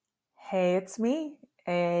Hey, it's me,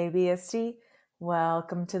 ABSD.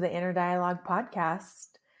 Welcome to the Inner Dialogue podcast.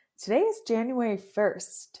 Today is January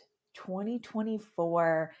 1st,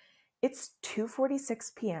 2024. It's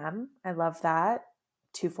 2:46 p.m. I love that.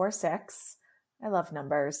 246. I love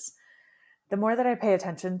numbers. The more that I pay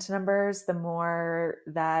attention to numbers, the more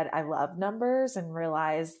that I love numbers and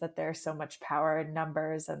realize that there's so much power in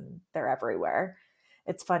numbers and they're everywhere.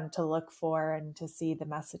 It's fun to look for and to see the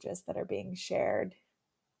messages that are being shared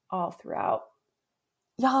all throughout.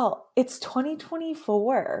 Y'all, it's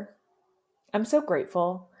 2024. I'm so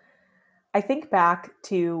grateful. I think back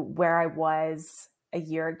to where I was a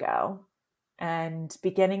year ago and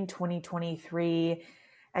beginning 2023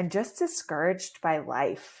 and just discouraged by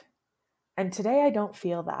life. And today I don't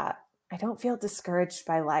feel that. I don't feel discouraged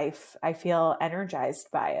by life. I feel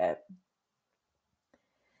energized by it. I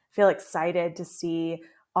feel excited to see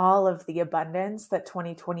all of the abundance that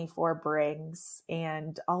 2024 brings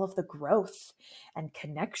and all of the growth and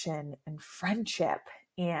connection and friendship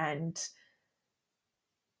and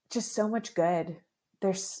just so much good.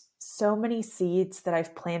 There's so many seeds that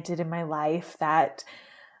I've planted in my life that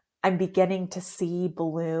I'm beginning to see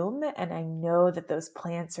bloom, and I know that those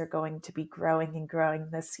plants are going to be growing and growing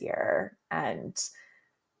this year. And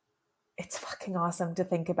it's fucking awesome to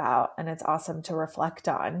think about, and it's awesome to reflect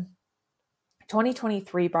on.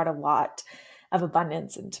 2023 brought a lot of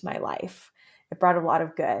abundance into my life. It brought a lot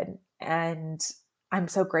of good. And I'm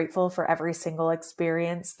so grateful for every single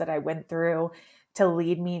experience that I went through to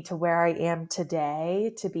lead me to where I am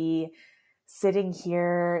today, to be sitting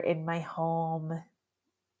here in my home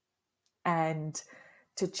and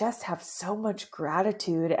to just have so much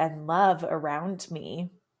gratitude and love around me.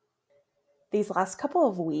 These last couple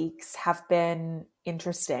of weeks have been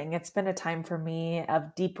interesting. It's been a time for me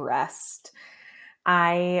of deep rest.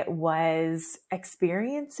 I was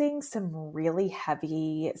experiencing some really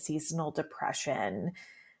heavy seasonal depression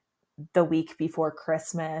the week before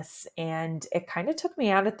Christmas, and it kind of took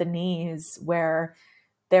me out at the knees, where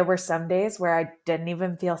there were some days where I didn't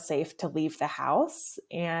even feel safe to leave the house,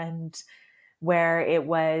 and where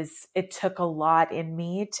it took a lot in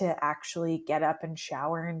me to actually get up and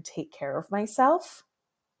shower and take care of myself.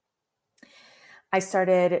 I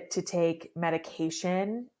started to take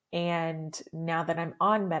medication, and now that I'm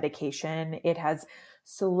on medication, it has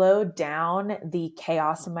slowed down the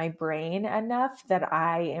chaos in my brain enough that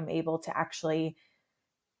I am able to actually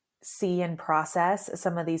see and process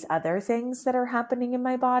some of these other things that are happening in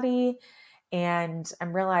my body. And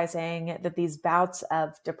I'm realizing that these bouts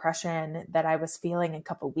of depression that I was feeling a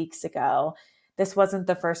couple weeks ago, this wasn't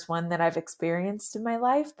the first one that I've experienced in my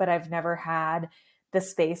life, but I've never had the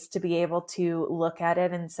space to be able to look at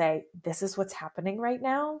it and say, this is what's happening right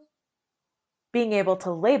now. Being able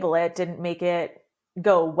to label it didn't make it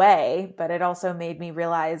go away, but it also made me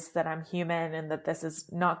realize that I'm human and that this is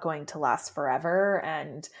not going to last forever,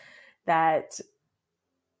 and that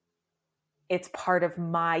it's part of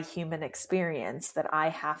my human experience that I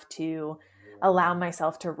have to allow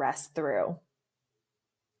myself to rest through.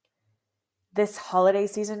 This holiday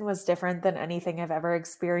season was different than anything I've ever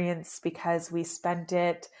experienced because we spent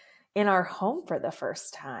it in our home for the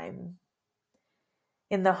first time.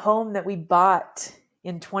 In the home that we bought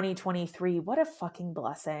in 2023. What a fucking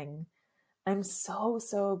blessing. I'm so,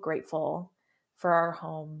 so grateful for our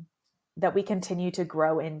home that we continue to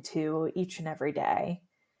grow into each and every day.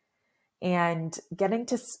 And getting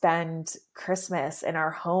to spend Christmas in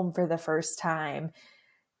our home for the first time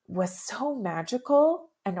was so magical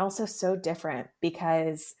and also so different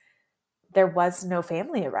because there was no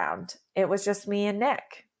family around. It was just me and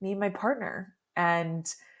Nick, me and my partner, and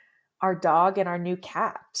our dog and our new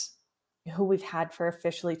cat, who we've had for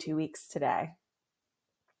officially 2 weeks today.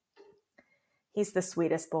 He's the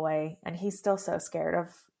sweetest boy, and he's still so scared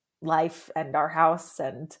of life and our house,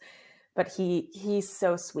 but he's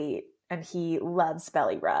so sweet, and he loves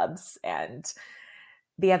belly rubs. And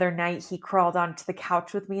the other night he crawled onto the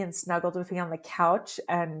couch with me and snuggled with me on the couch,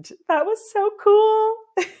 and that was so cool.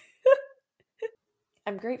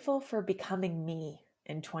 I'm grateful for becoming me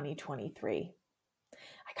in 2023.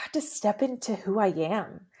 I got to step into who I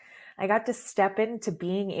am. I got to step into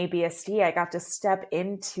being ABSD. I got to step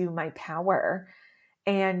into my power.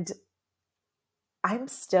 And I'm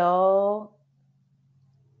still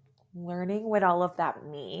learning what all of that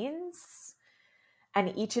means.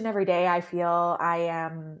 And each and every day I feel I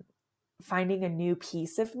am finding a new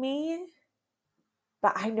piece of me.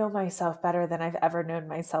 But I know myself better than I've ever known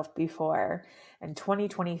myself before. And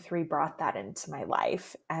 2023 brought that into my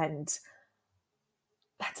life. And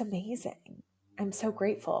that's amazing. I'm so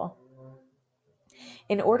grateful.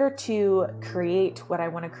 In order to create what I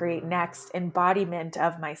want to create next, embodiment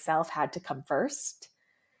of myself had to come first.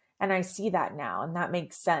 And I see that now, and that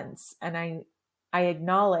makes sense. And I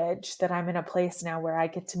acknowledge that I'm in a place now where I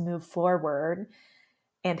get to move forward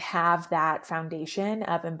and have that foundation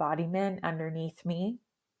of embodiment underneath me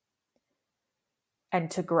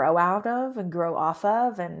and to grow out of and grow off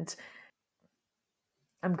of. And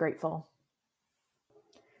I'm grateful.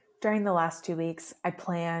 During the last 2 weeks, I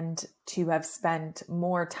planned to have spent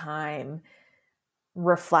more time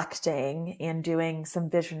reflecting and doing some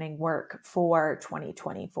visioning work for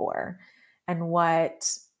 2024 and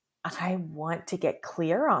what I want to get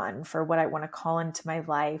clear on for what I want to call into my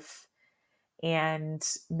life and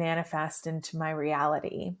manifest into my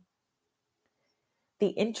reality. The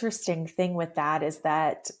interesting thing with that is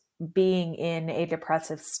that being in a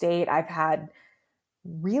depressive state, I've had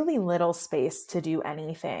really little space to do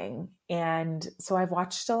anything. And so I've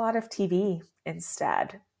watched a lot of TV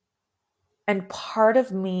instead. And part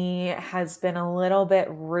of me has been a little bit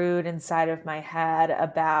rude inside of my head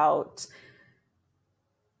about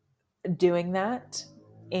doing that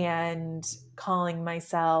and calling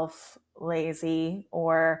myself lazy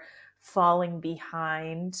or falling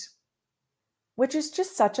behind, which is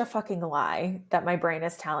just such a fucking lie that my brain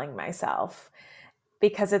is telling myself,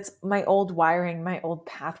 because it's my old wiring, my old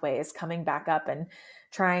pathways coming back up and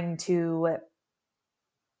trying to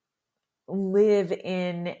live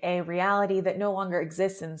in a reality that no longer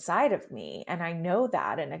exists inside of me. And I know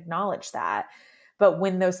that and acknowledge that. But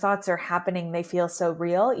when those thoughts are happening, they feel so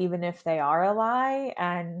real, even if they are a lie.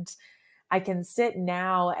 And I can sit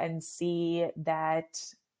now and see that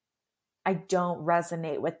I don't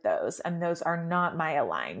resonate with those. And those are not my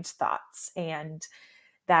aligned thoughts. And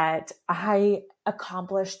that I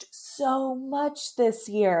accomplished so much this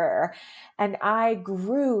year and I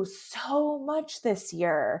grew so much this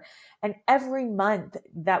year. And every month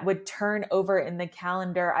that would turn over in the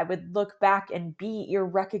calendar, I would look back and be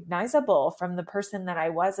irrecognizable from the person that I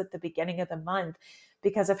was at the beginning of the month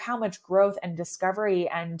because of how much growth and discovery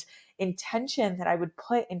and intention that I would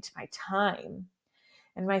put into my time.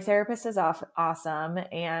 And my therapist is awesome.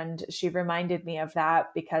 And she reminded me of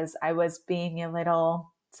that because I was being a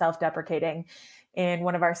little self-deprecating in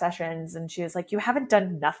one of our sessions. And she was like, you haven't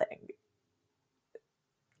done nothing.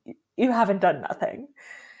 You haven't done nothing.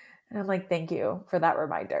 And I'm like, thank you for that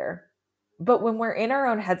reminder. But when we're in our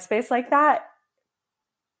own headspace like that,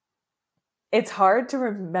 it's hard to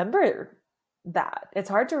remember that. It's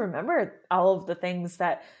hard to remember all of the things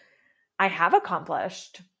that I have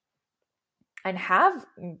accomplished and have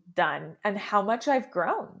done and how much I've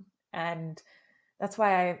grown. And that's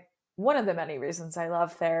why one of the many reasons I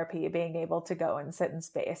love therapy, being able to go and sit in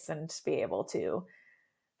space and be able to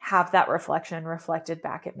have that reflection reflected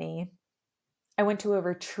back at me. I went to a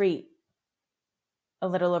retreat a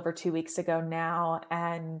little over 2 weeks ago now,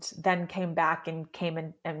 and then came back and came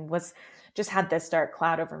in and was just had this dark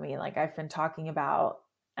cloud over me, like I've been talking about,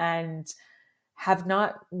 and have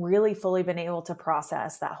not really fully been able to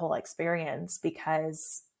process that whole experience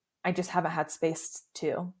because I just haven't had space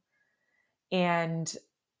to. And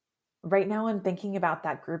right now I'm thinking about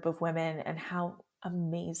that group of women and how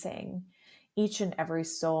amazing each and every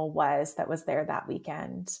soul was that was there that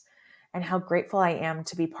weekend, and how grateful I am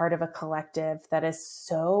to be part of a collective that is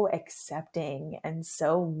so accepting and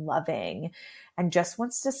so loving and just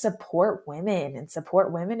wants to support women and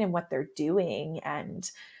support women in what they're doing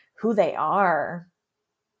and who they are.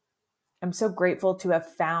 I'm so grateful to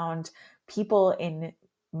have found people in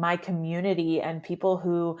my community and people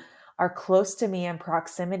who are close to me in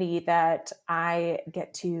proximity that I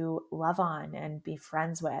get to love on and be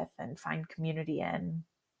friends with and find community in.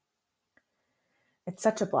 It's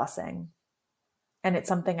such a blessing. And it's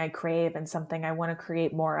something I crave and something I want to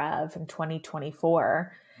create more of in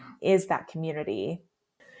 2024 is that community.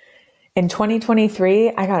 In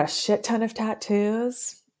 2023, I got a shit ton of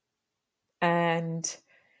tattoos, and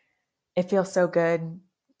it feels so good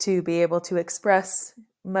to be able to express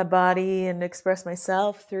my body and express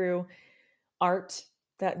myself through art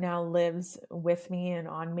that now lives with me and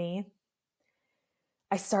on me.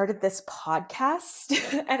 I started this podcast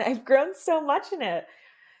and I've grown so much in it.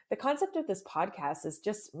 The concept of this podcast is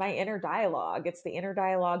just my inner dialogue. It's the Inner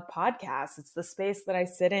Dialogue podcast. It's the space that I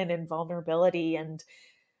sit in vulnerability and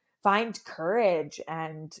find courage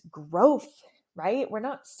and growth, right? We're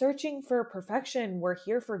not searching for perfection. We're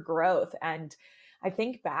here for growth. And I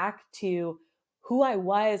think back to who I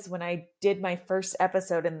was when I did my first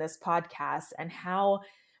episode in this podcast and how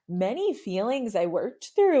many feelings I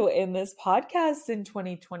worked through in this podcast in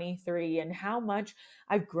 2023 and how much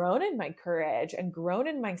I've grown in my courage and grown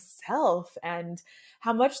in myself and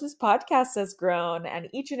how much this podcast has grown. And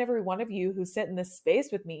each and every one of you who sit in this space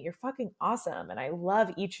with me, you're fucking awesome. And I love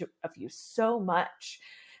each of you so much.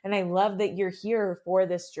 And I love that you're here for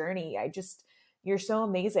this journey. You're so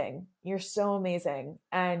amazing. You're so amazing.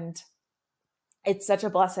 And it's such a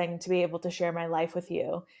blessing to be able to share my life with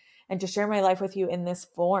you and to share my life with you in this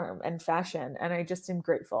form and fashion. And I just am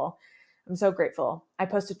grateful. I'm so grateful. I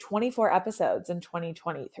posted 24 episodes in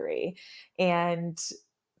 2023, and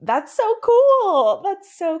that's so cool.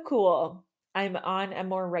 That's so cool. I'm on a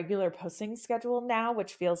more regular posting schedule now,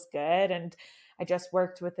 which feels good. And I just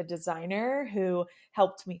worked with a designer who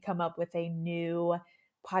helped me come up with a new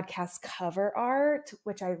podcast cover art,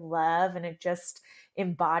 which I love. And it just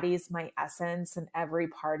embodies my essence in every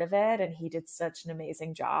part of it. And he did such an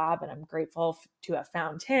amazing job. And I'm grateful to have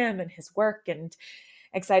found him and his work, and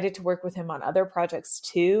excited to work with him on other projects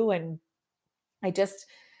too. And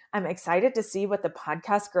I'm excited to see what the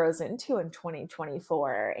podcast grows into in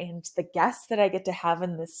 2024 and the guests that I get to have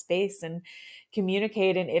in this space and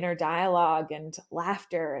communicate in inner dialogue and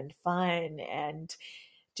laughter and fun and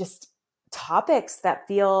just topics that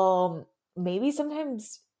feel maybe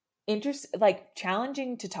sometimes like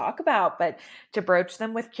challenging to talk about, but to broach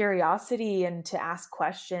them with curiosity and to ask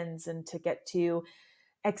questions and to get to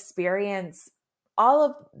experience all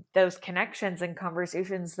of those connections and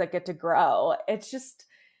conversations that get to grow. It's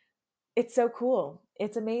so cool.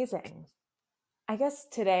 It's amazing. I guess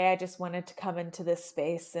today I just wanted to come into this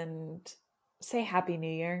space and say Happy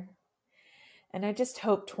New Year. And I just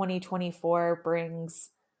hope 2024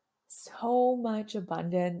 brings so much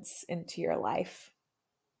abundance into your life,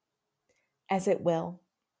 as it will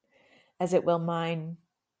mine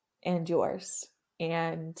and yours.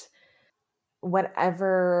 And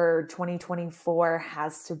whatever 2024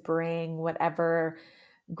 has to bring, whatever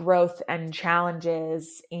growth and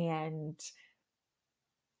challenges and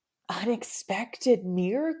unexpected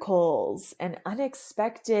miracles and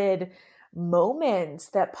unexpected moments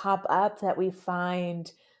that pop up, that we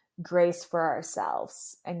find grace for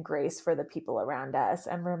ourselves and grace for the people around us,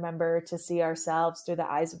 and remember to see ourselves through the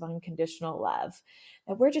eyes of unconditional love,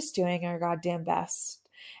 that we're just doing our goddamn best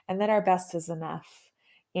and that our best is enough,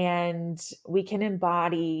 and we can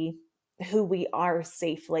embody who we are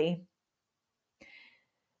safely.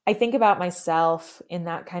 I think about myself in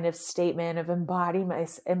that kind of statement of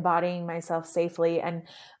embodying myself safely. And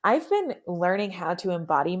I've been learning how to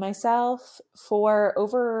embody myself for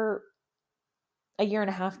over a year and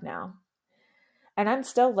a half now. And I'm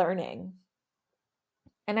still learning.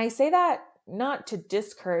 And I say that not to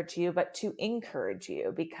discourage you, but to encourage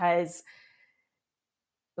you, because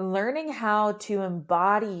learning how to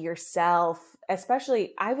embody yourself,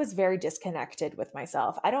 especially, I was very disconnected with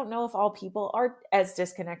myself. I don't know if all people are as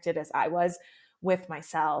disconnected as I was with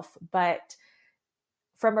myself, but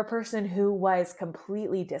from a person who was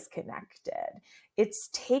completely disconnected, it's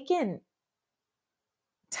taken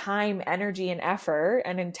time, energy, and effort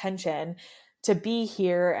and intention to be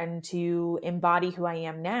here and to embody who I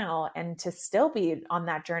am now, and to still be on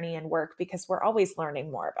that journey and work, because we're always learning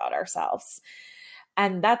more about ourselves.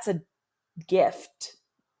 And that's a gift.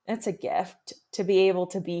 It's a gift to be able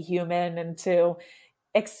to be human and to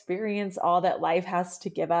experience all that life has to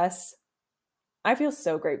give us. I feel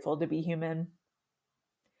so grateful to be human.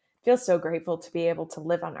 I feel so grateful to be able to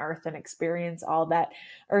live on Earth and experience all that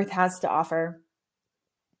Earth has to offer.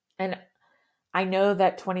 And I know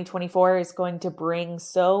that 2024 is going to bring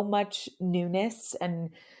so much newness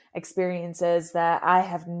and experiences that I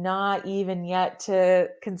have not even yet to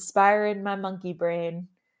conspire in my monkey brain,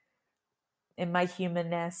 in my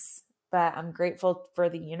humanness. But I'm grateful for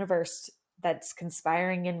the universe that's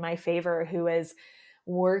conspiring in my favor, who is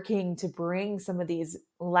working to bring some of these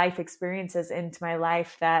life experiences into my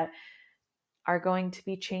life that are going to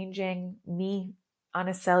be changing me on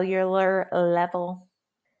a cellular level.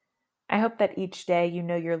 I hope that each day you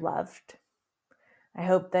know you're loved. I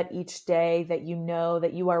hope that each day that you know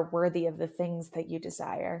that you are worthy of the things that you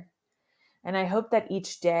desire. And I hope that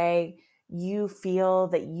each day you feel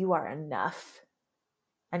that you are enough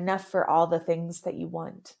for all the things that you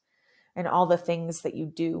want and all the things that you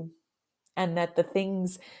do, and that the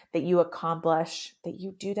things that you accomplish, that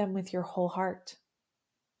you do them with your whole heart.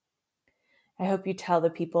 I hope you tell the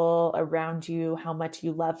people around you how much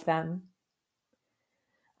you love them.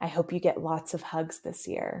 I hope you get lots of hugs this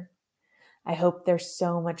year. I hope there's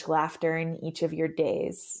so much laughter in each of your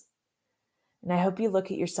days. And I hope you look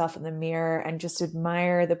at yourself in the mirror and just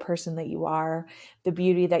admire the person that you are, the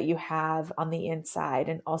beauty that you have on the inside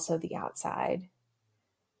and also the outside.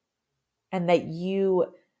 and that you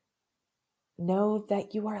know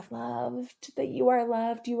that you are loved,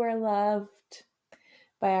 you are loved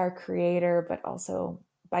by our Creator, but also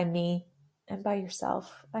by me and by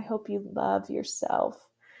yourself. I hope you love yourself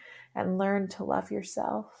and learn to love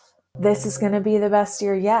yourself. This is going to be the best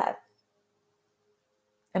year yet.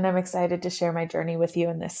 And I'm excited to share my journey with you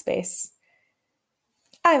in this space.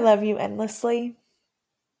 I love you endlessly.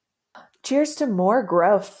 Cheers to more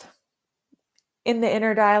growth in the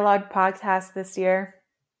Inner Dialogue podcast this year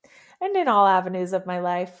and in all avenues of my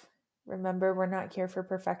life. Remember, we're not here for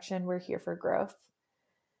perfection. We're here for growth.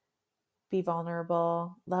 Be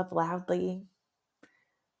vulnerable, love loudly,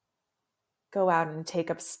 go out and take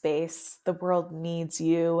up space. The world needs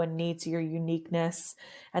you and needs your uniqueness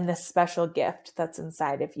and the special gift that's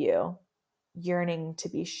inside of you, yearning to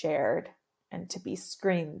be shared and to be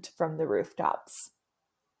screamed from the rooftops.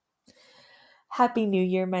 Happy New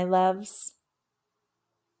Year, my loves.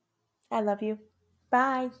 I love you.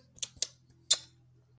 Bye.